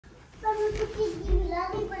पर मुझे चीज़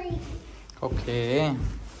लानी पड़ेगी। ओके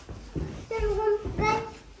चलो हम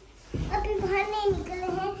अभी बाहर नहीं निकले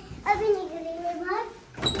हैं, अभी निकलेंगे बाहर।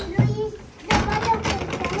 चलो ये दरवाजा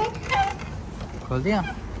खोलता है। खोल दिया।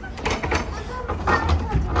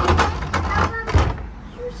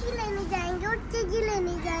 सुशी लेने जाएंगे और चीज़ें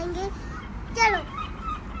लेने जाएंगे। चलो।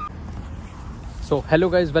 So hello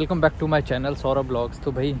guys, welcome back to my channel Saurabh blogs.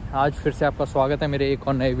 तो भाई आज फिर से आपका स्वागत है मेरे एक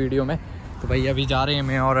और नए वीडियो में। तो भाई अभी जा रहे हैं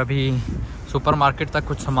मैं और अभी सुपरमार्केट तक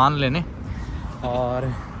कुछ सामान लेने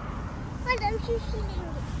और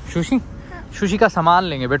सुशी सुशी का सामान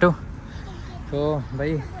लेंगे बेटो। तो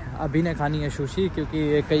भाई अभी ने खानी है सुशी, क्योंकि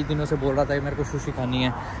ये कई दिनों से बोल रहा था कि मेरे को सुशी खानी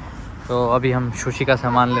है। तो अभी हम सुशी का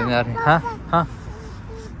सामान लेने जा रहे हैं। हाँ हाँ,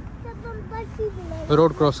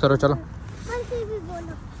 रोड क्रॉस करो, चलो।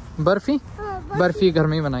 बर्फी बर्फी घर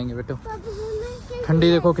में ही बनाएंगे बेटो।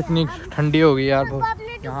 ठंडी देखो कितनी ठंडी हो गई यार,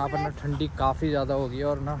 यहाँ पर ना ठंडी काफ़ी ज़्यादा हो गई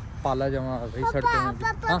और ना पाला जमा हो गई सड़कों में भी।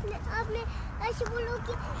 हाँ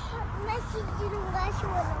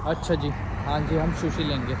अच्छा जी, हाँ जी, हम सुशी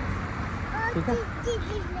लेंगे, ठीक है,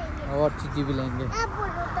 और चीज़ी भी लेंगे।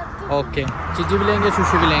 ओके, चीज़ी भी लेंगे,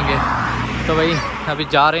 सुशी भी लेंगे। तो भाई अभी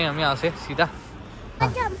जा रहे हैं हम यहाँ से सीधा।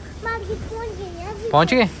 हाँ।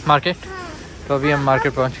 पहुँच गए मार्केट। तो अभी हम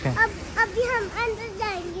मार्केट पहुँच गए। अभी हम अंदर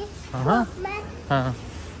जाएंगे। हाँ हाँ हाँ।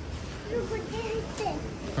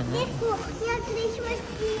 देखो यहाँ क्रिसमस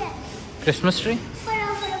ट्री है। Christmas tree?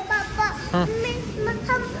 पापा, हम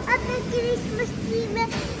अपने क्रिसमस ट्री में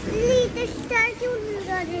लिटिल स्टार क्यों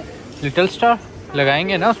लगा रहे? लिटिल स्टार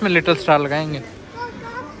लगाएंगे ना, उसमें लिटिल स्टार लगाएंगे।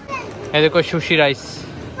 ये देखो सुशी राइस,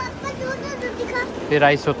 ये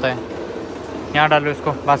राइस होता है। यहाँ डालो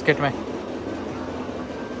इसको बास्केट में।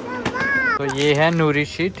 तो ये है नूरी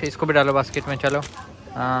शीट, इसको भी डालो बास्केट में। चलो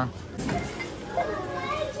हाँ,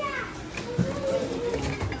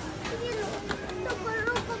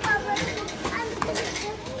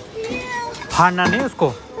 फाड़ना नहीं उसको,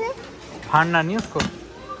 फाड़ना नहीं उसको।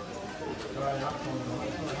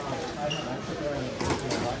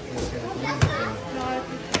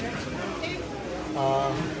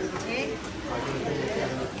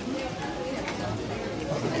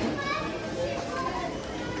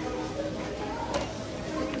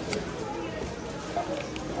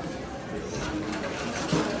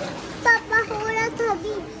 पापा हो रहा था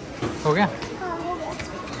अभी। हो गया? हाँ, हो गया।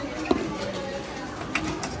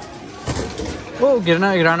 ओ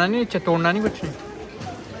गिरना गिराना नहीं, तोड़ना नहीं कुछ नहीं।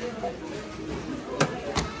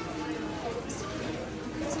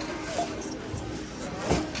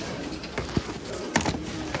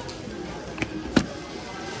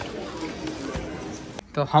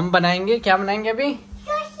 तो हम बनाएंगे, क्या बनाएंगे अभी?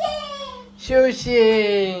 सुशी।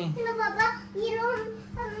 लो पापा, ये लो,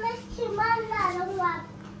 मैं सामान ला रहा हूँ आप।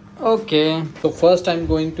 Okay, so first I'm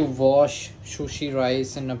going to wash sushi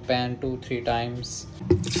rice in a pan 2-3 times.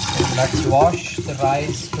 Let's wash the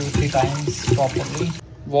rice 2-3 times properly.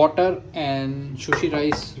 Water and sushi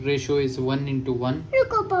rice ratio is 1:1.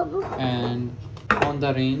 रुको बाबू। And on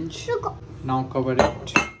the range. रुको। Now cover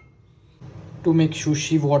it. To make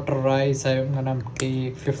sushi water rice, I'm gonna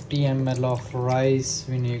take 50 ml of rice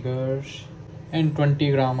vinegar and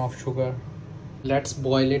 20 gram of sugar. Let's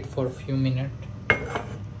boil it for a few minutes.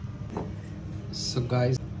 So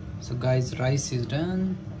guys, rice is done.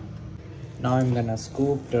 Now I'm gonna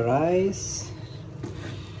scoop the rice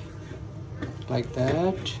like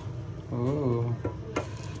that. Oh,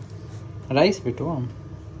 rice beto.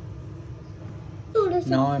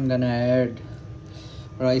 Now I'm gonna add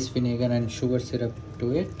rice vinegar and sugar syrup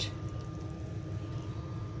to it,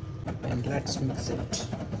 and let's mix it.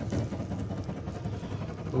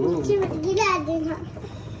 Oh. गिरा देना।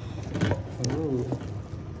 Oh.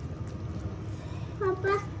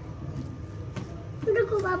 पापा,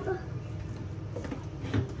 रुको पापा,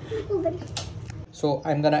 रुको बड़ी। So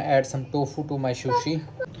I'm gonna add some tofu to my sushi.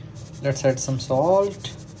 Let's add some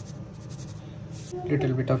salt,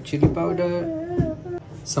 little bit of chili powder,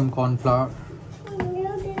 some corn flour,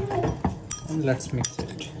 and let's mix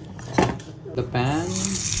it. The pan,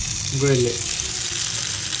 grill it.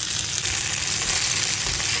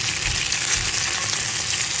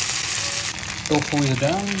 Tofu is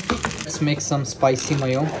done. Let's make some spicy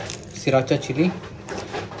mayo, sriracha chili,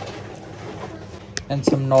 and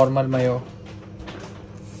some normal mayo.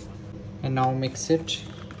 And now mix it.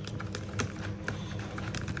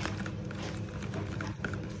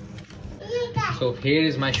 So here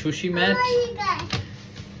is my sushi mat.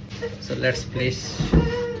 So let's place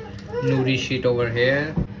nuri sheet over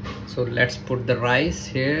here. So let's put the rice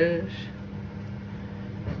here.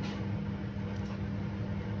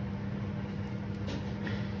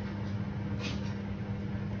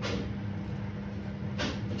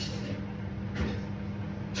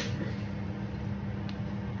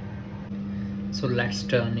 So let's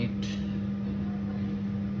turn it.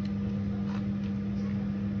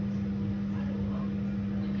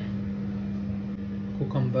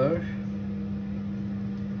 Cucumber,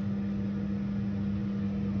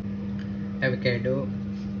 avocado,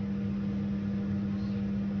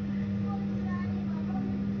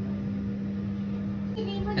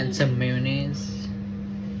 and some mayonnaise.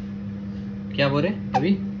 क्या बोल रहे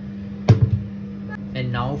अभी?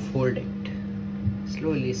 And now fold it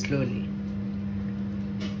slowly, slowly.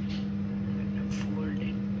 Fold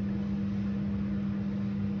it.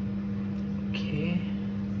 Okay.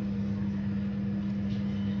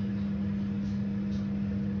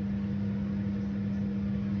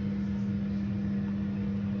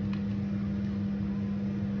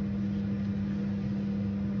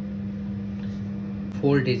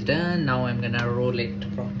 Fold is done. Now I'm gonna roll it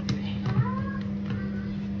properly.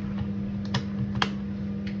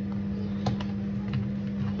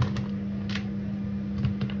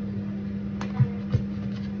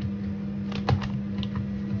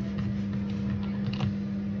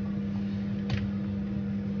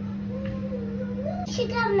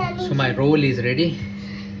 So my roll is ready.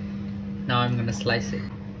 Now I'm gonna slice it.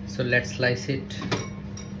 So let's slice it.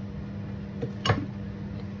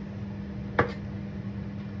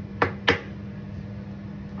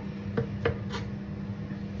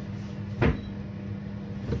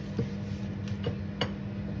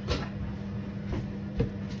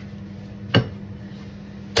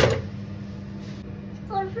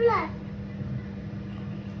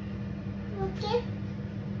 Okay.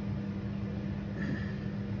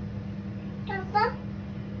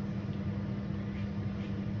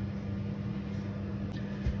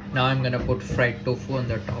 Now I'm gonna put fried tofu on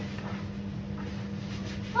the top.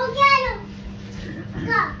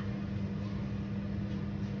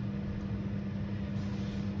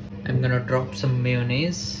 I'm gonna drop some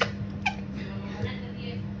mayonnaise.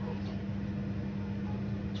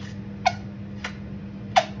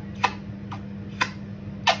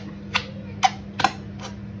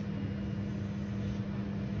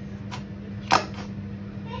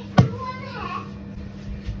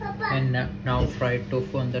 And now fried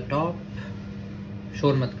tofu on the top.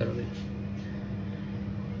 शोर मत करो भाई.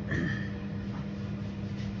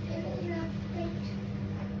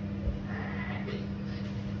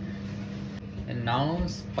 And now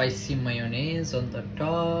spicy mayonnaise on the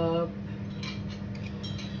top.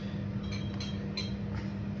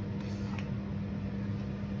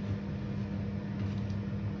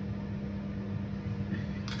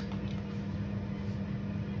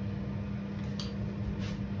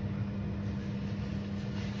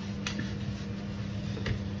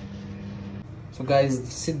 So guys,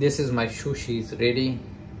 see, this is my sushi is ready.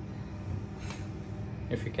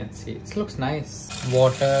 If you can see, it looks nice.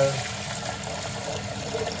 Water,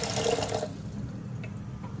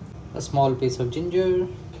 a small piece of ginger.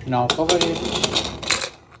 Now cover it.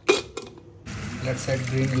 Let's add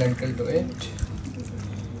green lentil to it.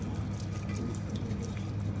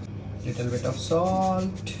 Little bit of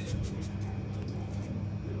salt.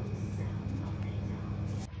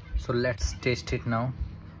 So let's taste it now.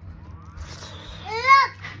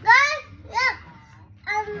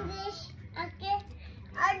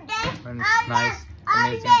 And it's nice,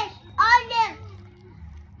 amazing.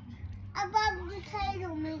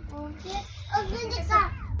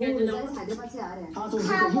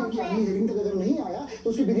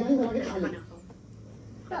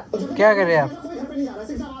 क्या कर रहे हैं आप?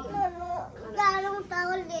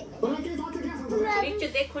 नीचे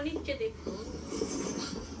देखो, नीचे देखो.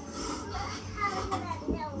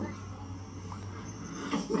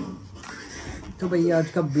 तो भैया आज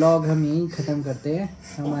का ब्लॉग हम यहीं ख़त्म करते हैं.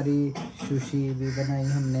 हमारी सुशी भी बनाई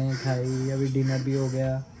हमने, खाई, अभी डिनर भी हो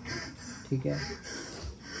गया. ठीक है,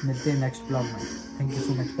 मिलते हैं नेक्स्ट ब्लॉग में. Thank you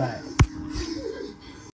so much, bye.